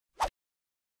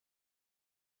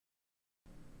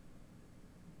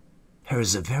Here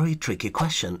is a very tricky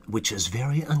question which is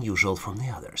very unusual from the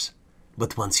others.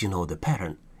 But once you know the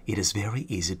pattern, it is very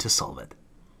easy to solve it.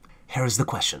 Here is the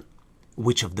question.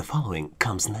 Which of the following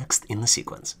comes next in the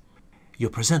sequence? You're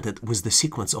presented with the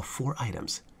sequence of 4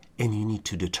 items, and you need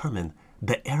to determine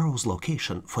the arrow's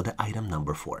location for the item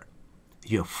number 4.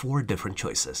 You have 4 different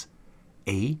choices: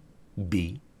 A,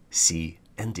 B, C,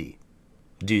 and D.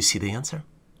 Do you see the answer?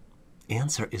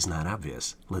 Answer is not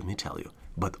obvious, let me tell you,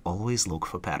 but always look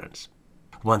for patterns.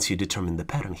 Once you determine the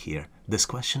pattern here, this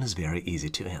question is very easy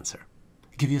to answer.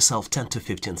 Give yourself 10 to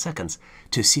 15 seconds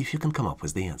to see if you can come up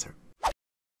with the answer.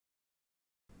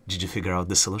 Did you figure out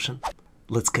the solution?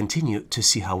 Let's continue to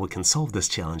see how we can solve this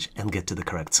challenge and get to the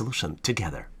correct solution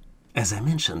together. As I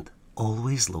mentioned,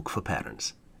 always look for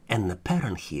patterns. And the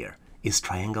pattern here is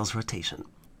triangles rotation.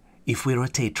 If we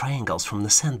rotate triangles from the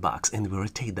sandbox and we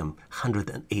rotate them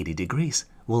 180 degrees,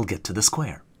 we'll get to the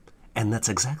square. And that's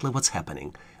exactly what's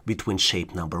happening between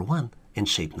shape number 1 and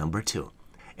shape number 2.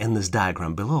 And this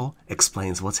diagram below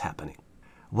explains what's happening.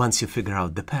 Once you figure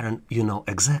out the pattern, you know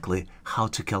exactly how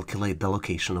to calculate the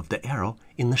location of the arrow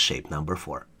in the shape number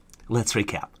 4. Let's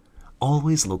recap.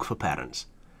 Always look for patterns.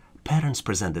 Patterns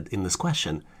presented in this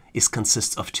question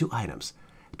consists of 2 items.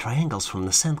 Triangles from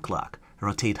the sand clock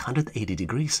rotate 180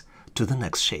 degrees to the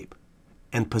next shape,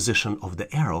 and position of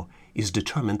the arrow is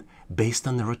determined based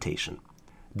on the rotation.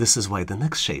 This is why the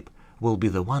next shape will be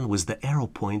the one with the arrow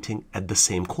pointing at the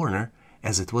same corner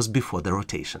as it was before the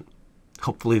rotation.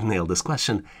 Hopefully you've nailed this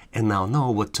question and now know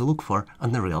what to look for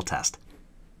on the real test.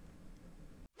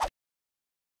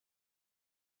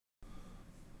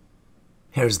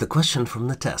 Here's the question from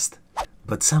the test,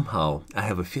 but somehow I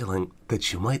have a feeling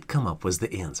that you might come up with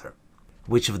the answer.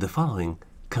 Which of the following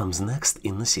comes next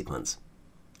in the sequence?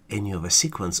 And you have a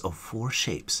sequence of 4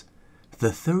 shapes.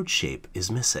 The third shape is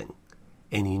missing,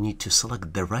 and you need to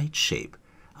select the right shape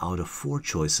out of 4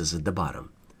 choices at the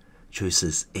bottom.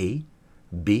 Choices A,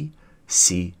 B,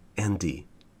 C, and D.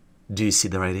 Do you see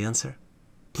the right answer?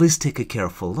 Please take a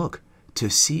careful look to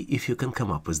see if you can come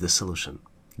up with the solution.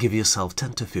 Give yourself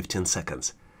 10 to 15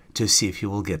 seconds to see if you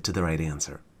will get to the right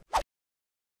answer.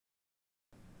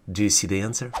 Do you see the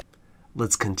answer?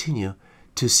 Let's continue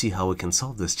to see how we can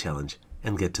solve this challenge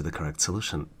and get to the correct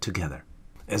solution together.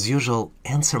 As usual,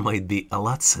 answer might be a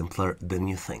lot simpler than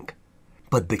you think.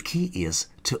 But the key is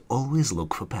to always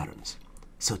look for patterns.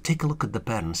 So take a look at the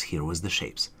patterns here with the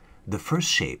shapes. The first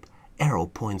shape, arrow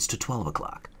points to 12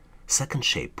 o'clock. Second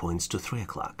shape points to 3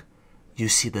 o'clock. You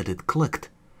see that it clicked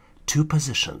 2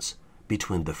 positions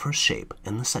between the first shape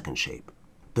and the second shape.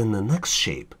 Then the next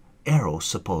shape, arrow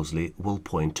supposedly will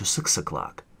point to 6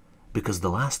 o'clock because the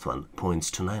last one points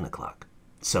to 9 o'clock.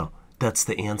 So that's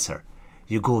the answer.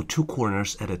 You go 2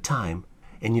 corners at a time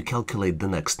and you calculate the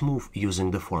next move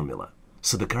using the formula.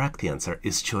 So the correct answer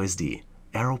is choice D,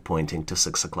 arrow pointing to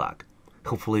 6 o'clock.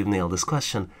 Hopefully you've nailed this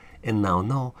question and now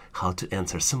know how to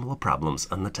answer similar problems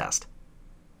on the test.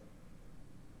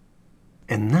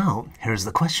 And now here's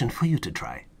the question for you to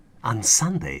try. On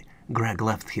Sunday, Greg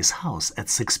left his house at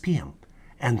 6 p.m.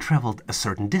 and traveled a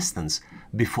certain distance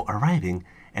before arriving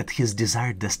at his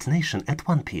desired destination at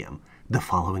 1 p.m. the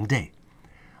following day.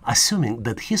 Assuming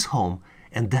that his home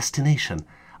and destination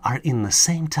are in the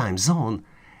same time zone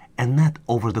and that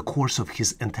over the course of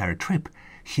his entire trip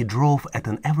he drove at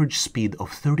an average speed of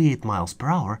 38 miles per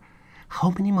hour, how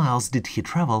many miles did he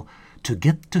travel to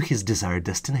get to his desired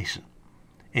destination?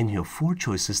 And you have 4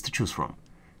 choices to choose from.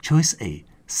 Choice A,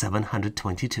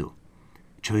 722.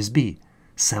 Choice B,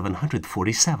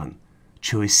 747.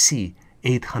 Choice C,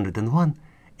 801.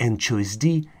 And choice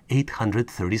D,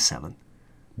 837.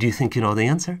 Do you think you know the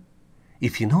answer?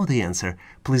 If you know the answer,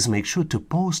 please make sure to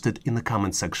post it in the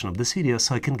comment section of this video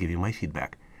so I can give you my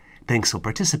feedback. Thanks for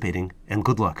participating and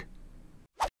good luck!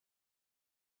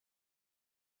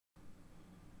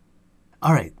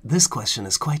 Alright, this question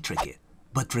is quite tricky,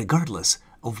 but regardless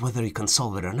of whether you can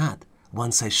solve it or not,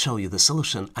 once I show you the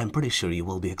solution, I'm pretty sure you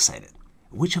will be excited.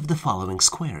 Which of the following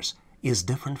squares is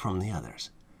different from the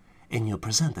others? And you're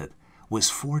presented with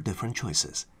 4 different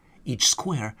choices. Each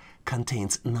square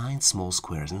contains 9 small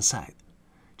squares inside.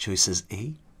 Choices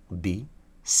A, B,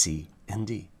 C, and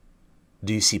D.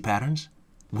 Do you see patterns?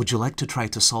 Would you like to try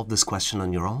to solve this question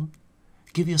on your own?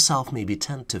 Give yourself maybe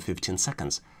 10 to 15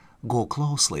 seconds. Go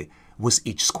closely with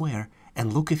each square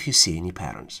and look if you see any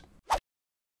patterns.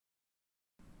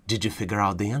 Did you figure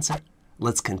out the answer?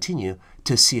 Let's continue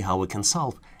to see how we can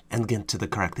solve and get to the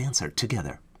correct answer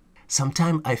together.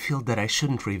 Sometimes I feel that I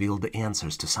shouldn't reveal the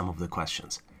answers to some of the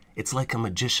questions. It's like a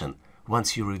magician.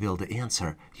 Once you reveal the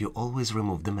answer, you always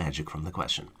remove the magic from the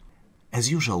question.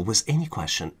 As usual, with any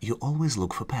question, you always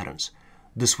look for patterns.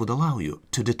 This would allow you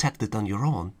to detect it on your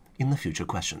own in the future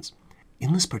questions.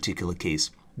 In this particular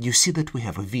case, you see that we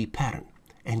have a V pattern,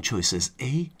 and choices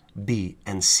A, B,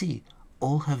 and C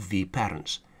all have V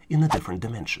patterns in the different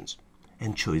dimensions.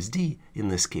 And choice D, in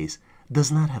this case,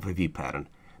 does not have a V pattern.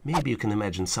 Maybe you can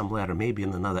imagine some letter, maybe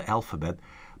in another alphabet,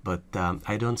 but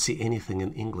I don't see anything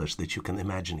in English that you can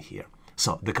imagine here.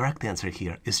 So the correct answer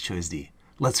here is choice D.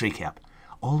 Let's recap.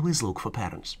 Always look for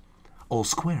patterns. All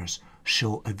squares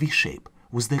show a V shape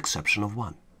with the exception of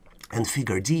one. And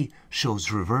figure D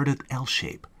shows reverted L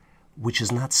shape, which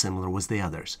is not similar with the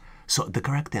others. So the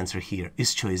correct answer here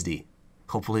is choice D.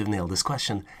 Hopefully you've nailed this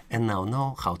question and now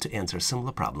know how to answer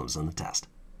similar problems on the test.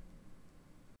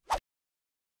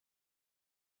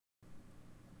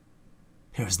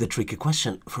 Here's the tricky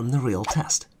question from the real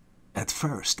test. At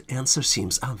first, answer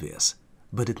seems obvious,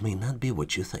 but it may not be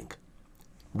what you think.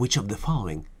 Which of the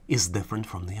following is different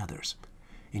from the others?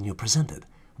 And you're presented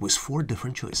with 4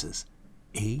 different choices: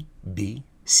 A, B,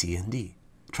 C, and D.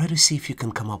 Try to see if you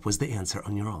can come up with the answer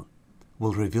on your own.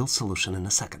 We'll reveal solution in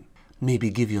a second. Maybe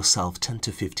give yourself 10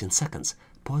 to 15 seconds,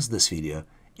 pause this video,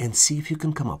 and see if you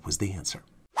can come up with the answer.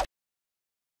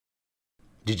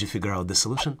 Did you figure out the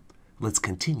solution? Let's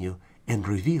continue and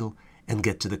reveal and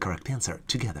get to the correct answer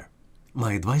together.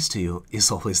 My advice to you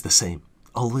is always the same.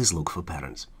 Always look for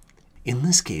patterns. In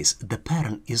this case, the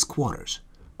pattern is quarters.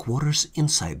 Quarters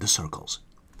inside the circles.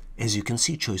 As you can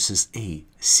see, choices A,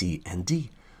 C, and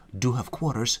D do have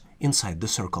quarters inside the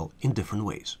circle in different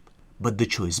ways. But the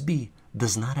choice B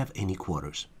does not have any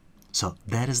quarters. So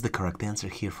that is the correct answer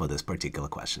here for this particular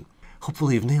question.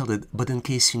 Hopefully you've nailed it, but in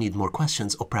case you need more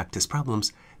questions or practice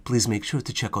problems, please make sure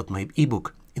to check out my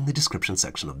ebook in the description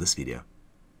section of this video.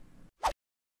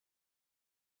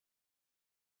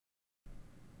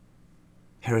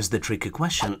 Here is the tricky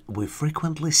question we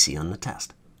frequently see on the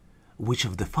test. Which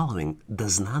of the following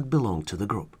does not belong to the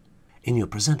group? And you're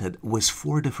presented with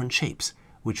 4 different shapes,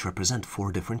 which represent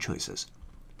 4 different choices: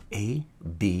 A,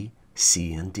 B,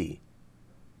 C, and D.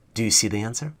 Do you see the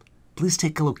answer? Please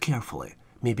take a look carefully.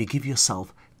 Maybe give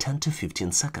yourself 10 to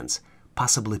 15 seconds,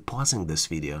 possibly pausing this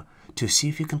video to see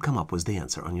if you can come up with the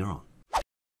answer on your own.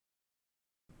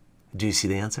 Do you see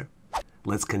the answer?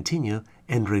 Let's continue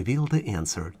and reveal the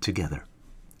answer together.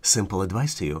 Simple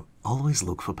advice to you, always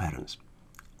look for patterns.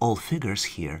 All figures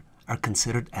here are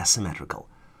considered asymmetrical.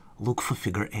 Look for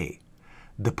figure A.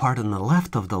 The part on the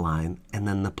left of the line and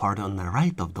then the part on the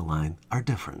right of the line are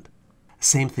different.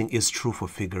 Same thing is true for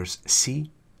figures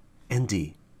C and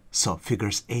D. So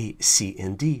figures A, C,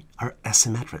 and D are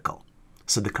asymmetrical.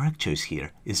 So the correct choice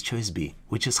here is choice B,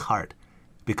 which is heart,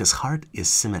 because heart is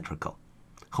symmetrical.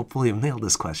 Hopefully you've nailed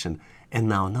this question and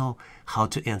now know how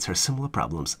to answer similar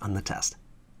problems on the test.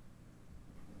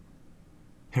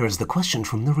 Here is the question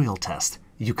from the real test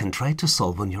you can try to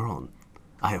solve on your own.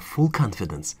 I have full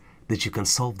confidence that you can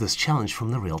solve this challenge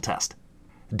from the real test.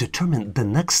 Determine the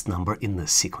next number in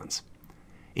this sequence.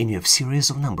 And you have series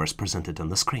of numbers presented on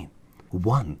the screen.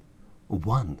 1,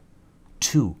 1,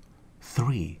 2,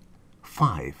 3,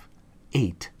 5,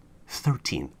 8,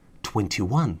 13,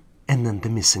 21, and then the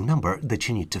missing number that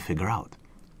you need to figure out.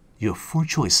 You have 4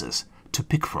 choices to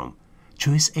pick from.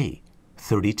 Choice A,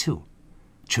 32.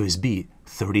 Choice B,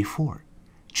 34.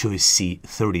 Choice C,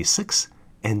 36.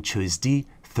 And choice D,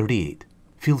 38.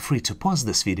 Feel free to pause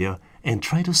this video and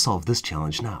try to solve this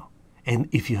challenge now. And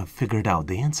if you have figured out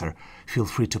the answer, feel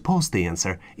free to post the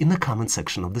answer in the comment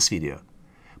section of this video.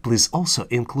 Please also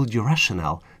include your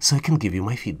rationale so I can give you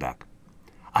my feedback.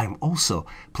 I am also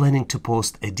planning to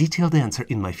post a detailed answer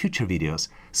in my future videos,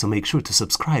 so make sure to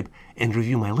subscribe and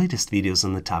review my latest videos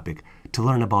on the topic to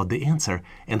learn about the answer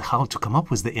and how to come up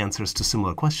with the answers to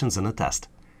similar questions on a test.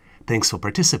 Thanks for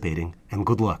participating and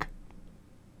good luck!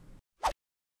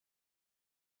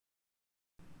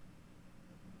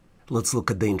 Let's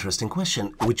look at the interesting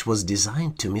question which was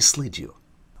designed to mislead you.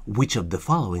 Which of the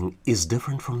following is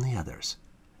different from the others?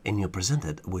 And you're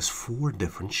presented with 4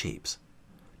 different shapes.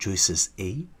 Choices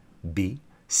A, B,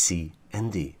 C,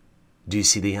 and D. Do you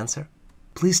see the answer?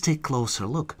 Please take a closer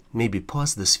look, maybe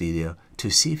pause this video to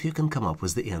see if you can come up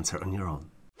with the answer on your own.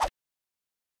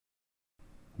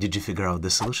 Did you figure out the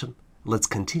solution? Let's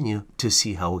continue to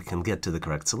see how we can get to the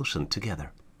correct solution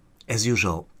together. As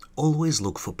usual, always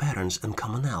look for patterns and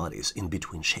commonalities in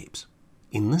between shapes.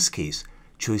 In this case,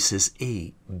 choices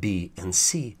A, B, and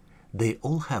C, they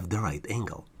all have the right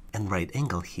angle, and right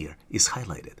angle here is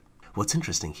highlighted. What's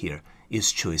interesting here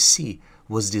is choice C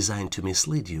was designed to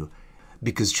mislead you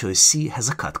because choice C has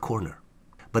a cut corner.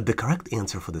 But the correct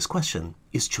answer for this question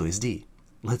is choice D.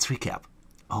 Let's recap.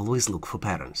 Always look for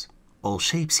patterns. All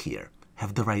shapes here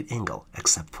have the right angle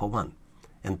except for one,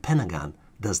 and pentagon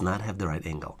does not have the right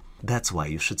angle. That's why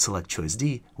you should select choice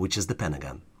D, which is the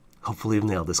pentagon. Hopefully you've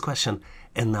nailed this question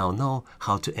and now know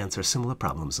how to answer similar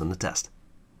problems on the test.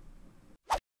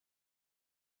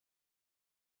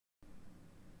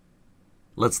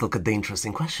 Let's look at the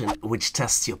interesting question which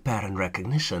tests your pattern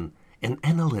recognition and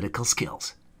analytical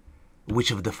skills.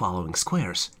 Which of the following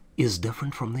squares is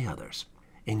different from the others?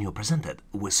 And you're presented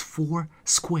with 4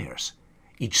 squares,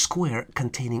 each square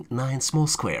containing 9 small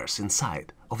squares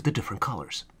inside of the different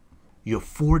colors. You have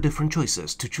 4 different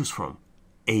choices to choose from: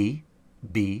 A,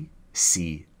 B,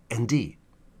 C, and D.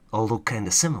 All look kind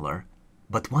of similar,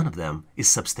 but one of them is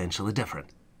substantially different.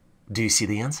 Do you see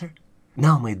the answer?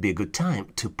 Now might be a good time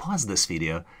to pause this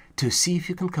video to see if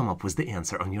you can come up with the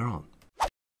answer on your own.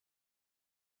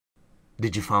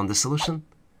 Did you find the solution?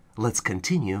 Let's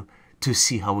continue to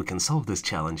see how we can solve this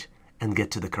challenge and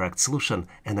get to the correct solution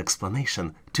and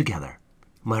explanation together.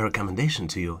 My recommendation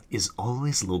to you is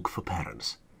always look for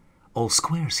patterns. All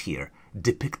squares here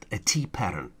depict a T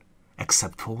pattern,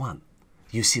 except for one.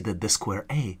 You see that the square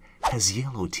A has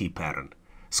yellow T pattern,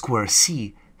 square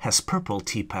C has purple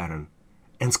T pattern,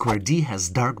 and square D has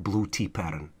dark blue T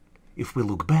pattern. If we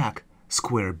look back,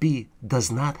 square B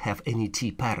does not have any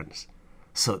T patterns.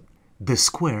 So this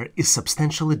square is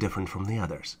substantially different from the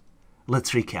others.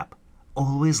 Let's recap.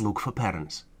 Always look for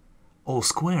patterns. All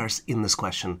squares in this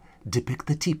question depict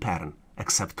the T pattern,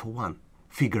 except for one.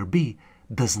 Figure B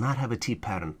does not have a T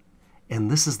pattern, and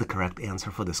this is the correct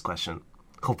answer for this question.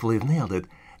 Hopefully you've nailed it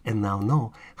and now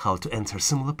know how to answer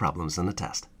similar problems in the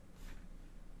test.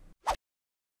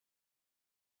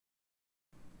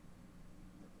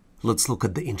 Let's look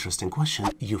at the interesting question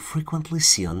you frequently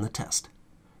see on the test.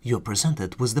 You're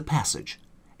presented with the passage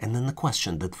and then the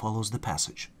question that follows the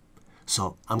passage.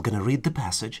 So I'm going to read the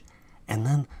passage and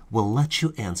then we'll let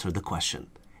you answer the question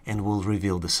and we'll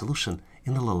reveal the solution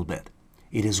in a little bit.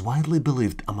 It is widely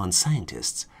believed among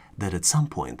scientists that at some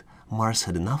point Mars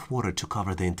had enough water to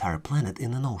cover the entire planet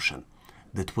in an ocean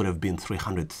that would have been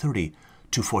 330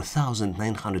 to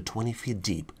 4,920 feet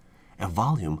deep, a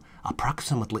volume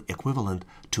approximately equivalent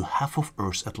to half of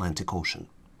Earth's Atlantic Ocean.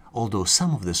 Although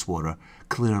some of this water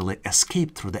clearly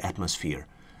escaped through the atmosphere,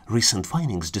 recent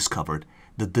findings discovered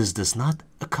that this does not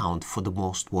account for the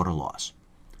most water loss.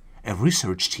 A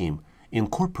research team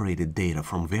incorporated data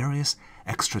from various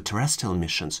extraterrestrial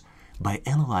missions by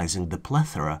analyzing the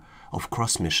plethora of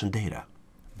cross-mission data.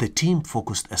 The team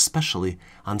focused especially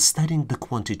on studying the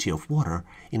quantity of water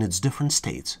in its different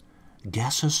states,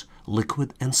 gaseous,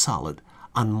 liquid, and solid,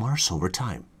 on Mars over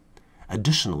time.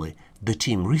 Additionally, the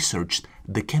team researched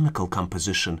the chemical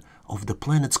composition of the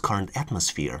planet's current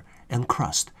atmosphere and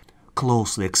crust,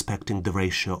 closely expecting the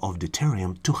ratio of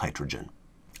deuterium to hydrogen.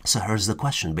 So here's the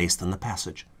question based on the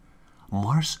passage.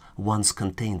 Mars once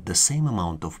contained the same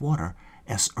amount of water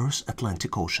as Earth's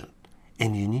Atlantic Ocean,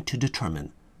 and you need to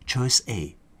determine choice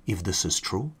A if this is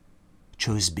true,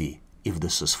 choice B if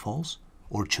this is false,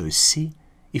 or choice C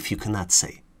if you cannot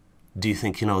say. Do you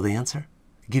think you know the answer?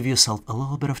 Give yourself a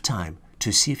little bit of time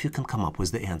to see if you can come up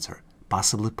with the answer.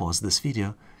 Possibly pause this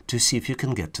video to see if you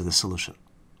can get to the solution.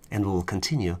 And we will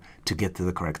continue to get to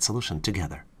the correct solution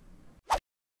together.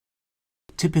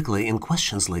 Typically, in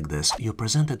questions like this, you're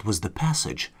presented with the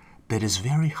passage that is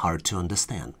very hard to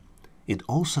understand. It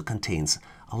also contains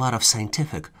a lot of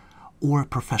scientific or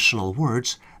professional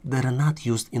words that are not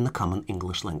used in the common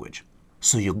English language.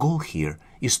 So your goal here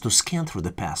is to scan through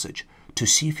the passage to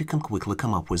see if you can quickly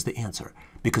come up with the answer,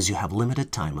 because you have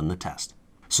limited time on the test.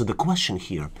 So the question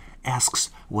here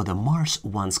asks whether Mars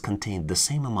once contained the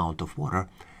same amount of water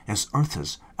as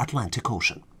Earth's Atlantic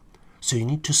Ocean. So you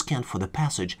need to scan for the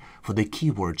passage for the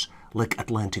keywords like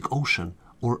Atlantic Ocean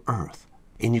or Earth.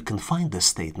 And you can find this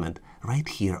statement right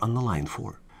here on the line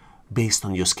 4. Based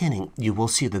on your scanning, you will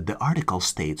see that the article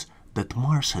states that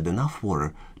Mars had enough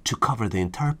water to cover the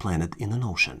entire planet in an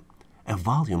ocean, a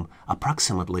volume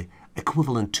approximately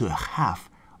equivalent to a half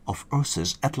of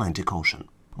Earth's Atlantic Ocean.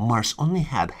 Mars only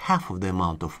had half of the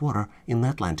amount of water in the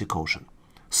Atlantic Ocean.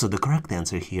 So the correct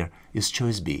answer here is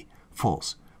choice B,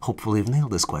 false. Hopefully you've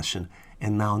nailed this question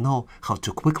and now know how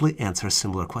to quickly answer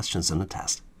similar questions in the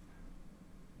test.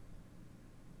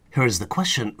 Here is the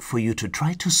question for you to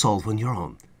try to solve on your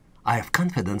own. I have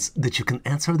confidence that you can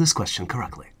answer this question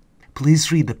correctly.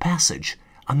 Please read the passage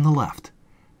on the left.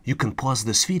 You can pause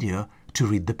this video to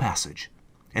read the passage.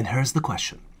 And here's the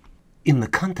question. In the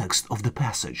context of the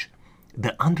passage,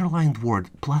 the underlined word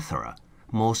plethora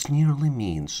most nearly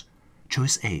means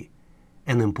choice A,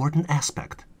 an important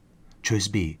aspect, choice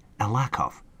B, a lack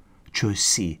of, choice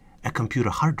C, a computer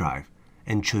hard drive,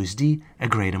 and choice D, a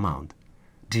great amount.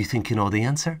 Do you think you know the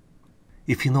answer?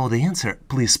 If you know the answer,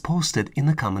 please post it in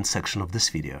the comment section of this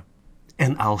video.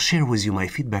 And I'll share with you my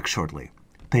feedback shortly.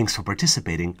 Thanks for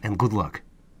participating and good luck!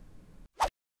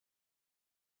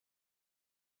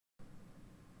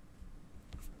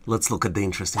 Let's look at the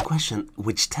interesting question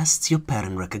which tests your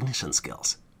pattern recognition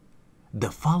skills.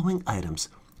 The following items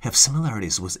have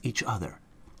similarities with each other.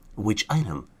 Which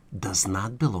item does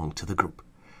not belong to the group?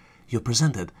 You're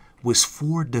presented with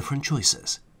 4 different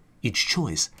choices. Each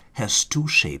choice has 2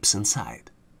 shapes inside.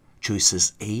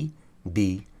 Choices A,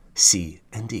 B, C,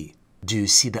 and D. Do you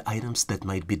see the items that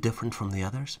might be different from the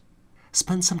others?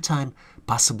 Spend some time,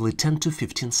 possibly 10 to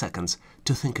 15 seconds,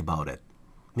 to think about it.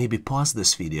 Maybe pause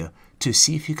this video to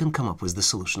see if you can come up with the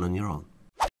solution on your own.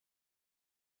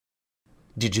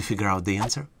 Did you figure out the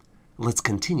answer? Let's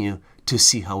continue to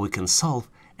see how we can solve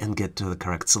and get to the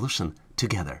correct solution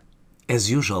together. As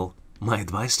usual, my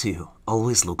advice to you,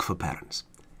 always look for patterns.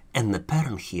 And the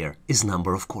pattern here is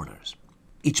number of corners.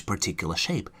 Each particular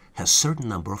shape has certain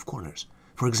number of corners.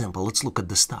 For example, let's look at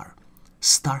the star.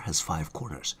 Star has 5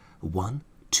 corners. 1,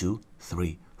 2,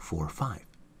 3, 4, 5.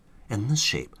 And this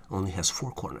shape only has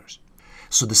 4 corners.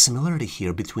 So the similarity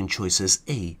here between choices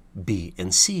A, B,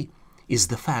 and C is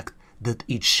the fact that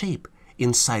each shape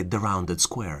inside the rounded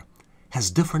square has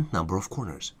different number of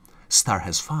corners. Star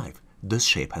has 5. This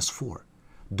shape has 4.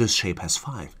 This shape has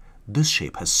 5. This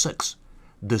shape has 6.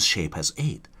 This shape has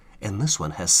 8. And this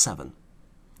one has 7.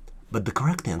 But the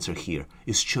correct answer here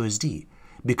is choice D,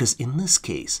 because in this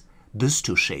case, these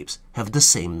 2 shapes have the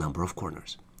same number of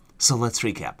corners. So let's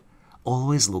recap.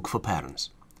 Always look for patterns.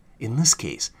 In this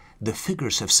case, the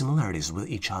figures have similarities with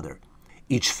each other.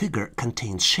 Each figure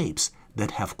contains shapes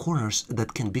that have corners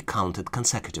that can be counted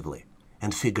consecutively.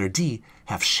 And figure D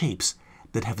have shapes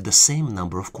that have the same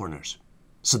number of corners.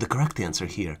 So the correct answer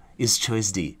here is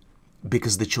choice D,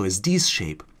 because the choice D's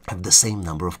shape have the same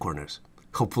number of corners.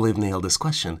 Hopefully you've nailed this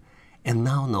question and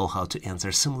now know how to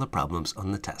answer similar problems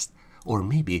on the test. Or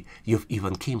maybe you've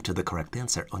even came to the correct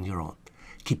answer on your own.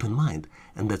 Keep in mind,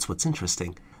 and that's what's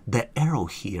interesting, the arrow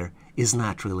here is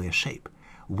not really a shape.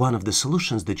 One of the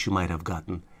solutions that you might have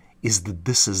gotten is that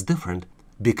this is different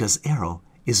because arrow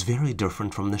is very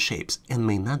different from the shapes and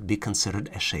may not be considered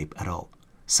a shape at all.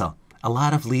 So, a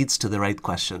lot of leads to the right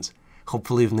questions.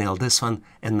 Hopefully you've nailed this one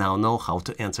and now know how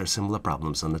to answer similar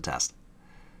problems on the test.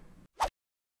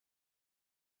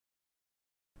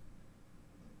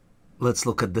 Let's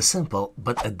look at the simple,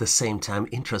 but at the same time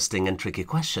interesting and tricky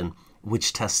question,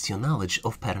 which tests your knowledge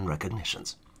of pattern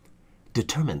recognitions.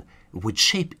 Determine which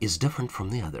shape is different from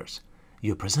the others.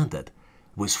 You're presented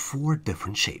with 4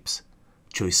 different shapes.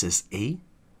 Choices A,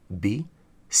 B,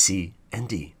 C, and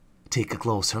D. Take a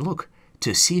closer look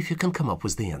to see if you can come up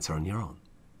with the answer on your own.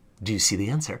 Do you see the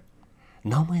answer?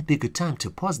 Now might be a good time to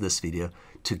pause this video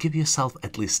to give yourself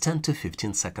at least 10 to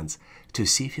 15 seconds to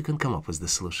see if you can come up with the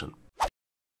solution.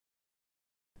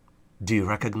 Do you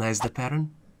recognize the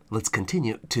pattern? Let's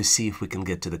continue to see if we can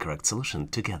get to the correct solution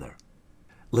together.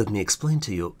 Let me explain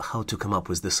to you how to come up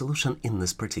with the solution in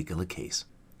this particular case.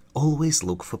 Always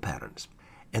look for patterns.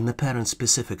 And the pattern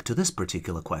specific to this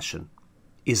particular question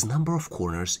is number of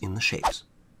corners in the shapes.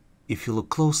 If you look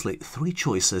closely, 3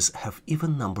 choices have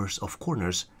even numbers of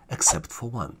corners except for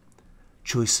 1.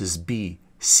 Choices B,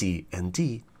 C, and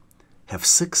D have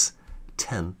 6,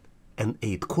 10, and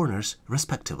 8 corners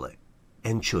respectively.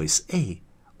 And choice A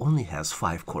only has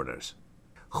 5 corners.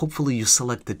 Hopefully you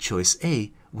selected choice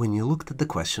A when you looked at the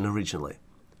question originally.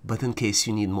 But in case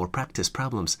you need more practice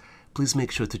problems, please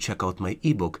make sure to check out my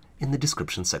ebook in the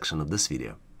description section of this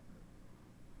video.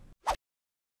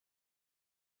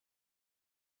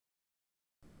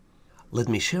 Let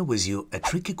me share with you a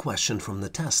tricky question from the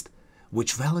test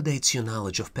which validates your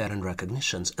knowledge of pattern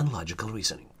recognitions and logical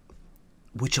reasoning.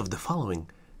 Which of the following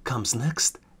comes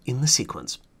next in the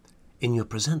sequence? And you're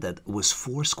presented with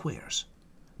 4 squares.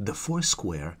 The 4th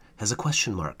square has a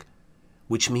question mark,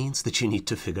 which means that you need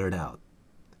to figure it out.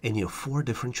 And you have 4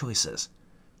 different choices.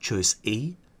 Choice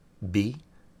A, B,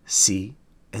 C,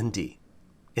 and D.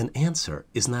 An answer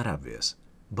is not obvious,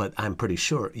 but I'm pretty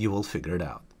sure you will figure it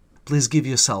out. Please give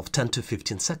yourself 10 to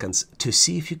 15 seconds to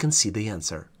see if you can see the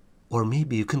answer, or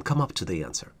maybe you can come up to the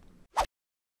answer.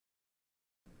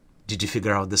 Did you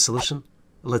figure out the solution?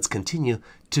 Let's continue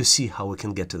to see how we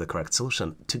can get to the correct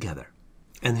solution together.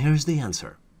 And here's the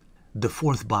answer. The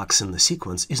 4th box in the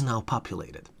sequence is now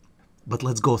populated. But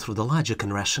let's go through the logic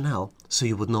and rationale so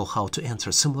you would know how to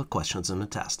answer similar questions in the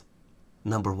test.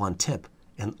 Number 1 tip,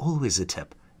 and always a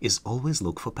tip, is always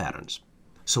look for patterns.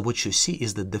 So what you see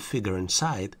is that the figure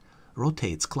inside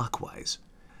rotates clockwise.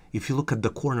 If you look at the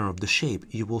corner of the shape,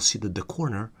 you will see that the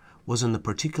corner was on the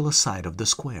particular side of the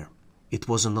square. It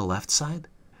was on the left side.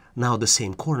 Now the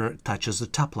same corner touches the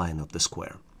top line of the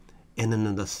square. And then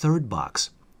in the third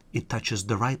box, it touches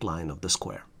the right line of the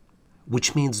square,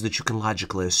 which means that you can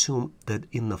logically assume that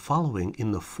in the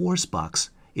fourth box,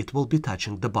 it will be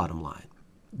touching the bottom line.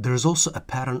 There's also a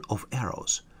pattern of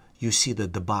arrows. You see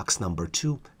that the box number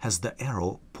 2 has the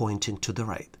arrow pointing to the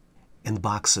right, and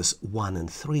boxes 1 and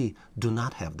 3 do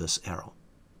not have this arrow.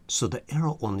 So the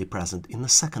arrow only present in the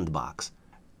second box.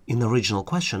 In the original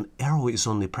question, arrow is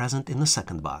only present in the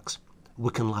second box. We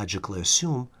can logically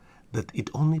assume that it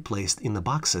only placed in the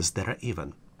boxes that are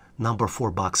even. Number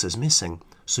 4 box is missing,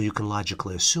 so you can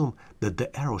logically assume that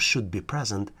the arrow should be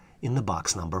present in the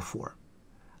box number 4.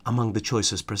 Among the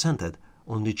choices presented,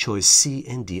 only choice C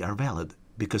and D are valid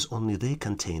because only they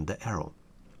contain the arrow.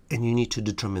 And you need to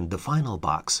determine the final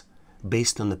box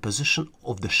based on the position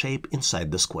of the shape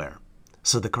inside the square.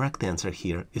 So the correct answer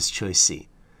here is choice C.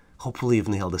 Hopefully you've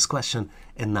nailed this question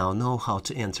and now know how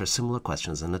to answer similar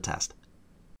questions in the test.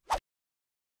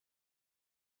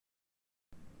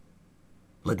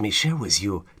 Let me share with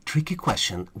you a tricky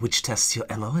question which tests your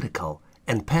analytical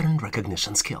and pattern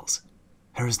recognition skills.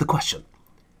 Here is the question.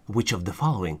 Which of the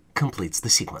following completes the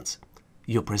sequence?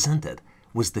 You're presented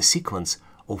with the sequence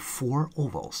of 4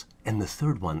 ovals and the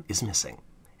third one is missing.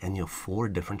 And you have 4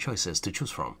 different choices to choose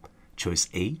from. Choice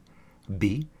A,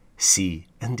 B, C,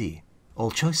 and D. All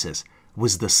choices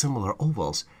with the similar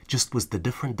ovals, just with the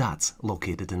different dots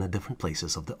located in the different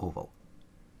places of the oval.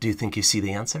 Do you think you see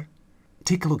the answer?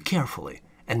 Take a look carefully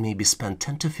and maybe spend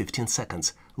 10 to 15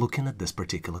 seconds looking at this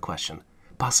particular question,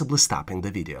 possibly stopping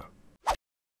the video.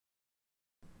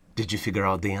 Did you figure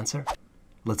out the answer?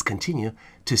 Let's continue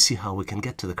to see how we can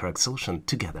get to the correct solution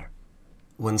together.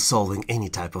 When solving any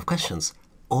type of questions,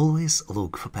 always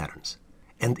look for patterns.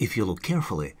 And if you look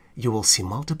carefully, you will see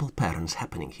multiple patterns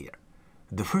happening here.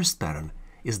 The first pattern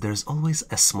is there's always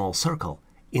a small circle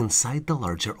inside the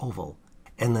larger oval.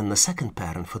 And then the second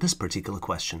pattern for this particular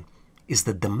question is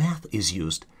that the math is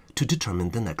used to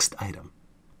determine the next item.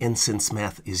 And since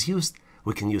math is used,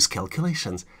 we can use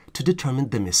calculations to determine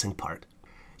the missing part.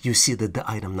 You see that the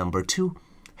item number 2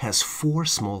 has 4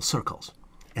 small circles,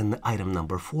 and the item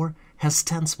number 4 has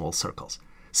 10 small circles.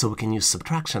 So we can use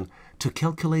subtraction to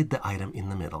calculate the item in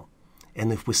the middle.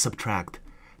 And if we subtract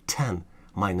 10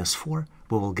 minus 4,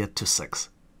 we will get to 6.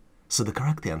 So the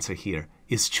correct answer here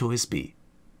is choice B.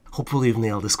 Hopefully you've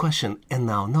nailed this question and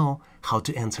now know how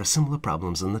to answer similar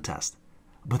problems in the test.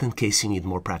 But in case you need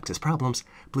more practice problems,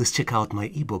 please check out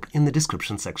my ebook in the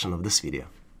description section of this video.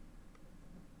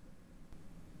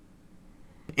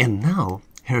 And now,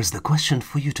 here's the question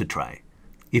for you to try.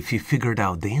 If you figured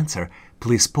out the answer,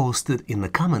 please post it in the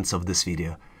comments of this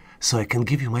video so I can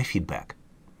give you my feedback.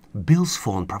 Bill's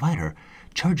phone provider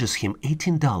charges him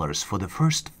 $18 for the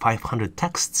first 500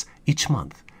 texts each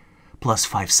month, plus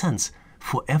 5 cents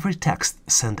for every text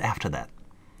sent after that.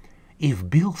 If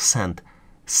Bill sent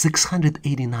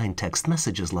 689 text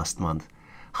messages last month,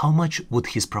 how much would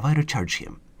his provider charge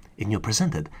him? And you're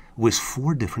presented with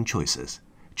 4 different choices.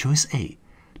 Choice A,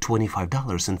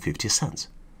 $25.50.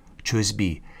 Choice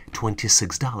B,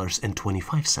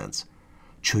 $26.25.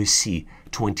 Choice C,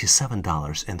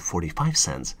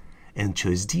 $27.45. And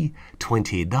choice D,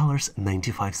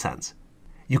 $28.95.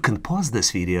 You can pause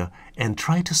this video and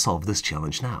try to solve this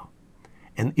challenge now.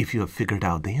 And if you have figured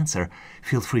out the answer,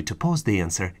 feel free to post the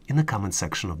answer in the comment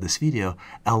section of this video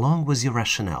along with your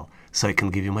rationale so I can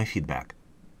give you my feedback.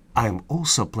 I'm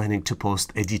also planning to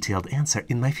post a detailed answer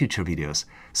in my future videos,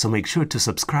 so make sure to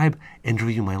subscribe and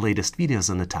review my latest videos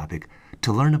on the topic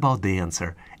to learn about the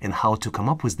answer and how to come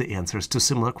up with the answers to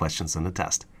similar questions on the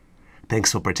test.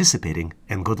 Thanks for participating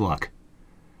and good luck!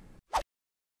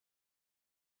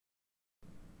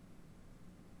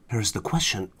 Here's the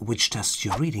question which tests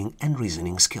your reading and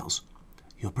reasoning skills.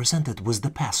 You're presented with the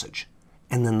passage,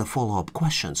 and then the follow-up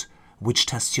questions which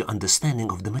test your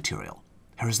understanding of the material.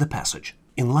 Here's the passage.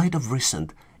 In light of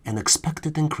recent and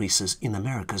expected increases in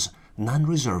America's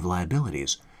non-reserve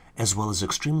liabilities, as well as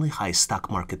extremely high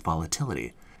stock market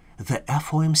volatility, the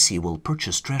FOMC will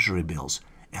purchase Treasury bills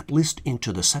at least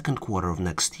into the second quarter of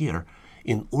next year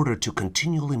in order to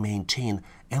continually maintain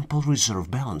ample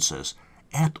reserve balances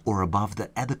at or above the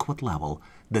adequate level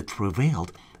that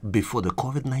prevailed before the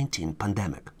COVID-19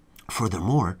 pandemic.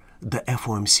 Furthermore, the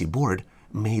FOMC board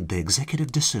made the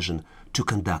executive decision to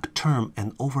conduct term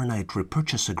and overnight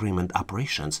repurchase agreement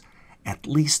operations at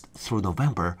least through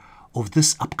November of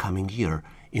this upcoming year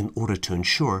in order to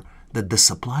ensure that the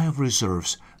supply of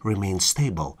reserves remains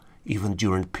stable even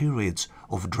during periods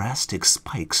of drastic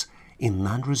spikes in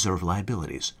non-reserve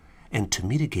liabilities and to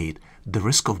mitigate the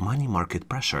risk of money market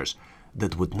pressures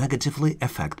that would negatively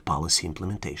affect policy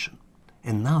implementation.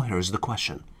 And now here's the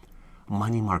question.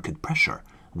 money market pressure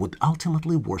would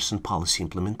ultimately worsen policy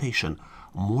implementation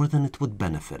more than it would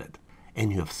benefit it.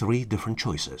 And you have three different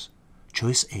choices.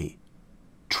 Choice A,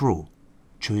 true.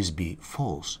 Choice B,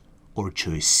 false. Or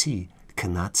choice C,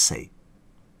 cannot say.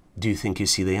 Do you think you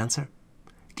see the answer?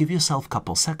 Give yourself a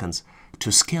couple seconds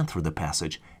to scan through the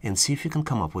passage and see if you can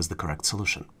come up with the correct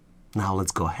solution. Now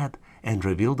let's go ahead and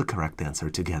reveal the correct answer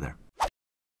together.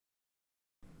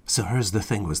 So here's the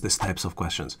thing with these types of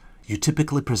questions. You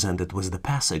typically present it with the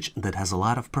passage that has a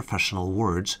lot of professional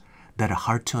words that are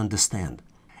hard to understand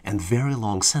and very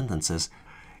long sentences.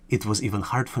 It was even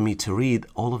hard for me to read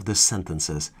all of these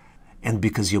sentences, and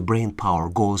because your brain power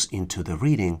goes into the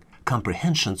reading,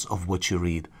 comprehensions of what you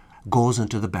read goes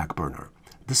into the back burner.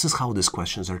 This is how these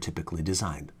questions are typically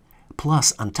designed.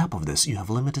 Plus, on top of this, you have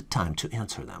limited time to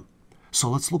answer them. So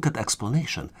let's look at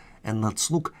explanation, and let's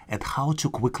look at how to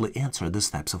quickly answer these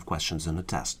types of questions in a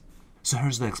test. So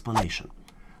here's the explanation.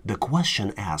 The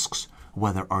question asks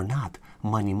whether or not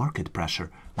money market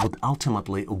pressure would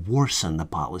ultimately worsen the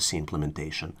policy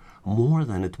implementation more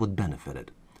than it would benefit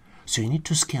it. So you need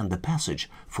to scan the passage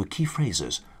for key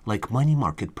phrases like money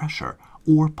market pressure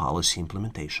or policy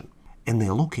implementation. And they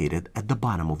are located at the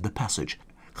bottom of the passage,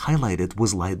 highlighted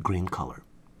with light green color.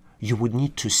 You would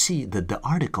need to see that the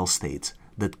article states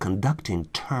that conducting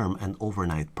term and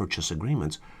overnight purchase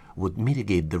agreements would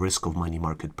mitigate the risk of money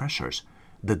market pressures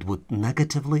that would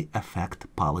negatively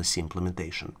affect policy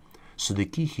implementation. So the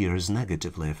key here is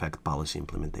negatively affect policy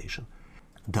implementation.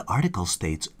 The article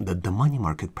states that the money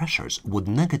market pressures would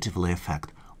negatively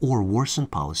affect or worsen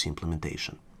policy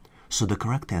implementation. So the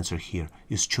correct answer here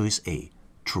is choice A,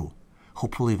 true.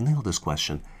 Hopefully you've nailed this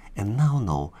question and now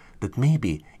know that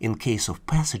maybe in case of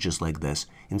passages like this,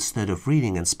 instead of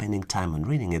reading and spending time on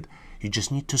reading it, you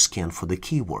just need to scan for the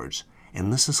keywords.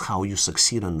 And this is how you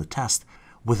succeed on the test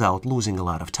without losing a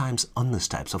lot of times on these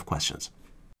types of questions.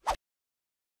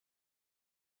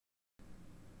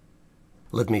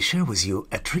 Let me share with you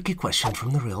a tricky question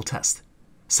from the real test.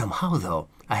 Somehow, though,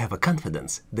 I have a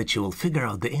confidence that you will figure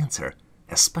out the answer,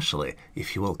 especially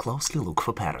if you will closely look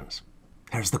for patterns.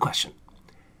 Here's the question.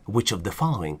 Which of the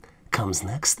following comes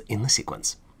next in the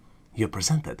sequence? You're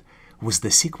presented with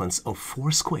the sequence of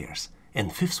 4 squares,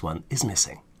 and fifth one is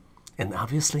missing. And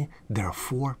obviously, there are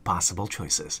 4 possible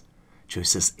choices.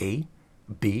 Choices A,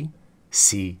 B,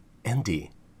 C, and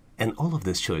D. And all of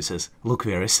these choices look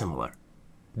very similar.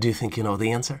 Do you think you know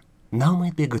the answer? Now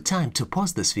might be a good time to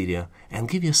pause this video and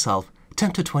give yourself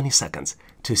 10 to 20 seconds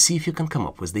to see if you can come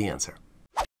up with the answer.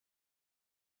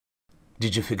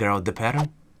 Did you figure out the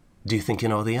pattern? Do you think you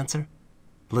know the answer?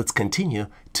 Let's continue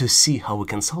to see how we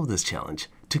can solve this challenge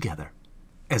together.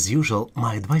 As usual,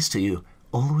 my advice to you,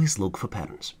 always look for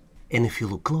patterns. And if you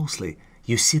look closely,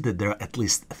 you see that there are at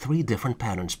least 3 different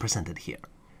patterns presented here.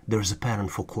 There is a pattern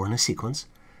for corner sequence.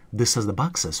 This is the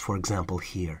boxes, for example,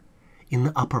 here in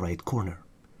the upper right corner,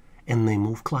 and they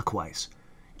move clockwise.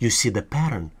 You see the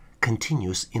pattern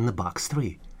continues in the box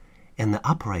 3, and the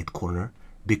upper right corner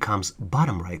becomes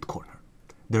bottom right corner.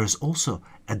 There is also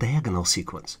a diagonal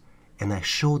sequence, and I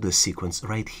show this sequence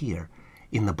right here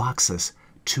in the boxes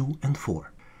 2 and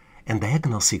 4. And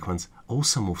diagonal sequence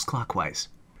also moves clockwise.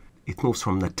 It moves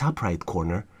from the top right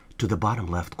corner to the bottom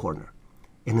left corner.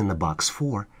 And in the box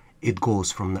 4, it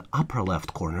goes from the upper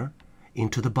left corner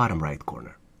into the bottom right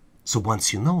corner. So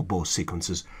once you know both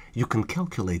sequences, you can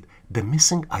calculate the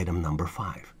missing item number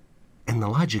 5. And the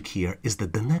logic here is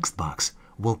that the next box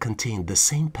will contain the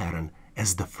same pattern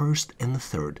as the first and the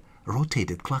third,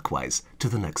 rotated clockwise to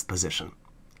the next position.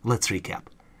 Let's recap.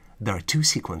 There are 2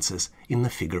 sequences in the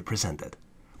figure presented.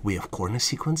 We have corner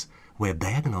sequence, we have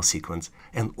diagonal sequence,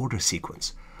 and order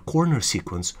sequence. Corner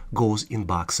sequence goes in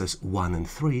boxes 1 and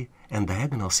 3, and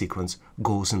diagonal sequence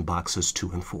goes in boxes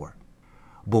 2 and 4.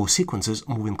 Both sequences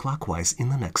move in clockwise in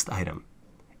the next item.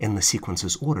 And the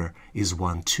sequence's order is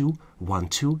 1, 2, 1,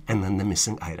 2, and then the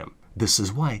missing item. This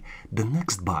is why the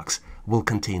next box will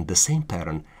contain the same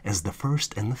pattern as the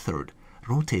first and the third,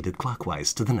 rotated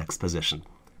clockwise to the next position.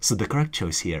 So the correct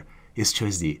choice here is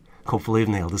choice D. Hopefully you've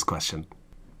nailed this question.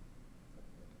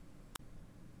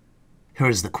 Here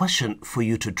is the question for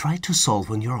you to try to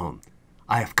solve on your own.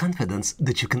 I have confidence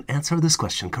that you can answer this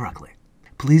question correctly.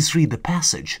 Please read the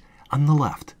passage on the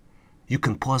left. You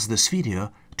can pause this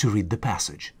video to read the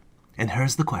passage. And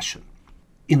here's the question.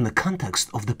 In the context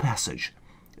of the passage,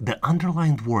 the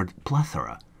underlined word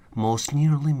plethora most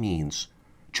nearly means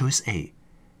choice A,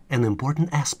 an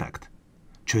important aspect,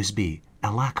 choice B,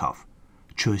 a lack of,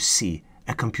 choice C,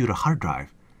 a computer hard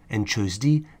drive, and choice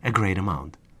D, a great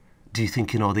amount. Do you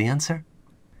think you know the answer?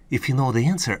 If you know the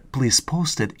answer, please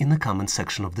post it in the comment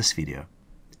section of this video.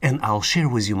 And I'll share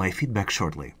with you my feedback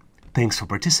shortly. Thanks for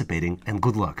participating and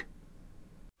good luck!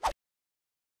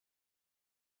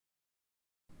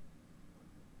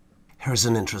 Here's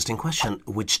an interesting question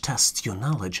which tests your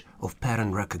knowledge of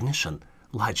pattern recognition,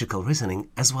 logical reasoning,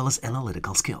 as well as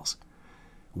analytical skills.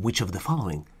 Which of the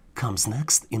following comes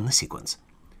next in the sequence?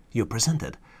 You're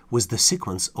presented with the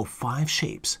sequence of 5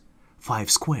 shapes, 5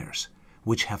 squares,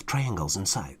 which have triangles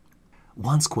inside.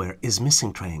 One square is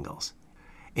missing triangles,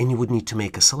 and you would need to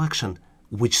make a selection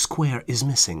which square is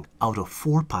missing out of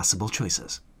 4 possible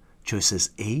choices. Choices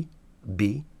A,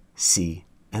 B, C,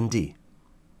 and D.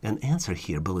 An answer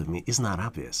here, believe me, is not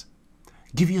obvious.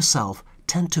 Give yourself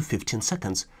 10 to 15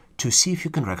 seconds to see if you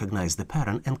can recognize the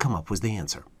pattern and come up with the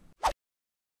answer.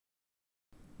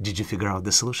 Did you figure out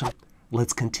the solution?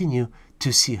 Let's continue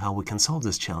to see how we can solve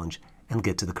this challenge and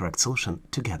get to the correct solution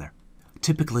together.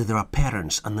 Typically, there are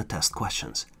patterns on the test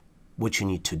questions. What you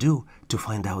need to do to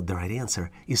find out the right answer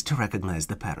is to recognize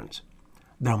the patterns.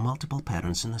 There are multiple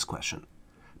patterns in this question.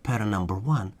 Pattern number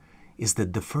 1 is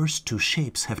that the first 2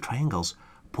 shapes have triangles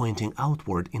pointing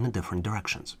outward in different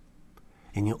directions.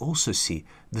 And you also see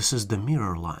this is the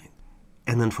mirror line.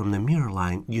 And then from the mirror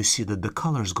line, you see that the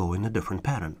colors go in a different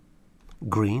pattern.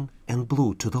 Green and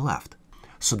blue to the left.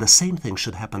 So the same thing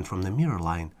should happen from the mirror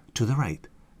line to the right,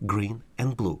 green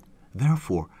and blue.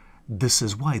 Therefore, this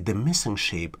is why the missing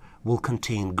shape will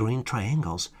contain green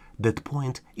triangles that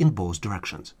point in both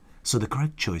directions. So the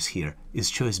correct choice here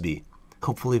is choice B.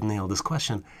 Hopefully you've nailed this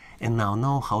question and now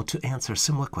know how to answer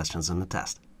similar questions on the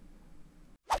test.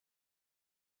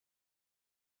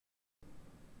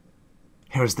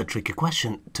 Here's the tricky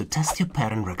question to test your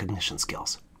pattern recognition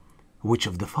skills. Which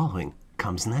of the following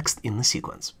comes next in the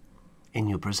sequence? And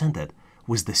you're presented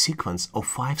with the sequence of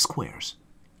 5 squares.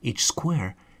 Each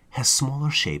square has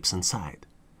smaller shapes inside.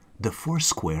 The 4th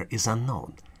square is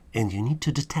unknown, and you need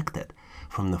to detect it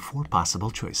from the 4 possible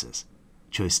choices.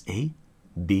 Choice A,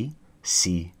 B,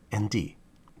 C, and D.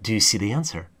 Do you see the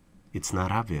answer? It's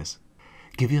not obvious.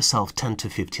 Give yourself 10 to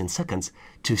 15 seconds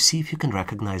to see if you can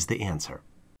recognize the answer.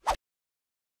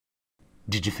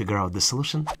 Did you figure out the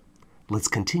solution? Let's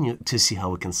continue to see how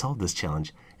we can solve this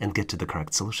challenge and get to the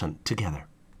correct solution together.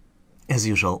 As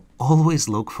usual, always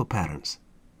look for patterns.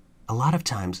 A lot of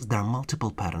times there are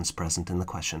multiple patterns present in the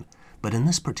question, but in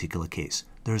this particular case,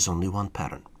 there is only one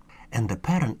pattern. And the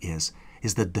pattern is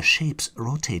that the shapes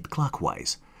rotate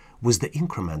clockwise with the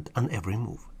increment on every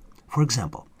move. For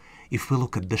example, if we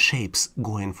look at the shapes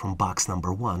going from box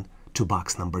number 1 to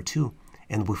box number 2,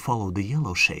 and we follow the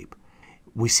yellow shape,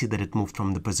 we see that it moved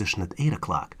from the position at 8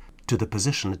 o'clock to the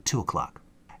position at 2 o'clock.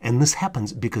 And this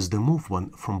happens because the move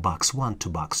went from box 1 to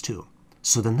box 2.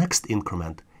 So the next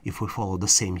increment, if we follow the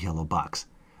same yellow box,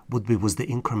 would be with the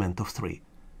increment of 3.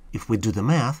 If we do the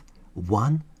math,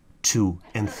 1, 2,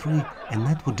 and 3, and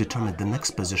that would determine the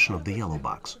next position of the yellow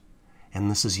box. And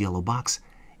this is yellow box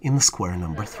in the square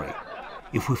number 3.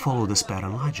 If we follow this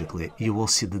pattern logically, you will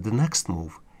see that the next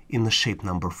move in the shape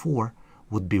number 4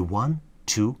 would be 1,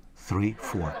 2, 3,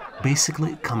 4,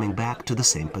 basically coming back to the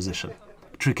same position.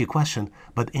 Tricky question,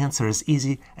 but answer is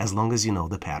easy as long as you know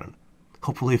the pattern.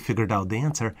 Hopefully you figured out the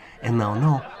answer and now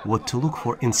know what to look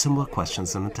for in similar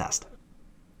questions in the test.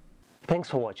 Thanks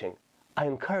for watching. I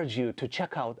encourage you to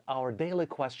check out our daily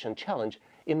question challenge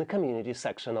in the community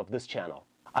section of this channel.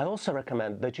 I also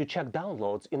recommend that you check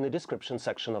downloads in the description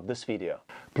section of this video.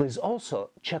 Please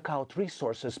also check out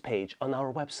resources page on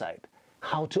our website,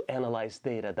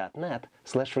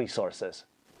 howtoanalyzedata.net/resources.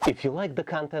 If you like the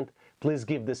content, please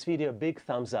give this video a big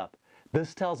thumbs up.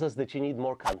 This tells us that you need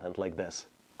more content like this.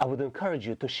 I would encourage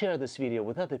you to share this video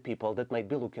with other people that might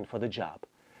be looking for the job.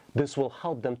 This will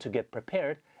help them to get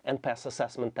prepared and pass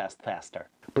assessment test faster.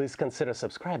 Please consider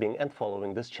subscribing and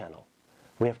following this channel.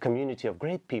 We have a community of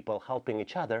great people helping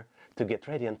each other to get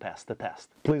ready and pass the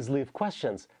test. Please leave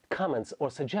questions, comments,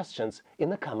 or suggestions in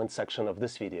the comment section of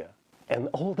this video. And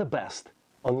all the best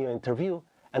on your interview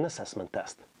and assessment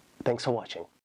test. Thanks for watching.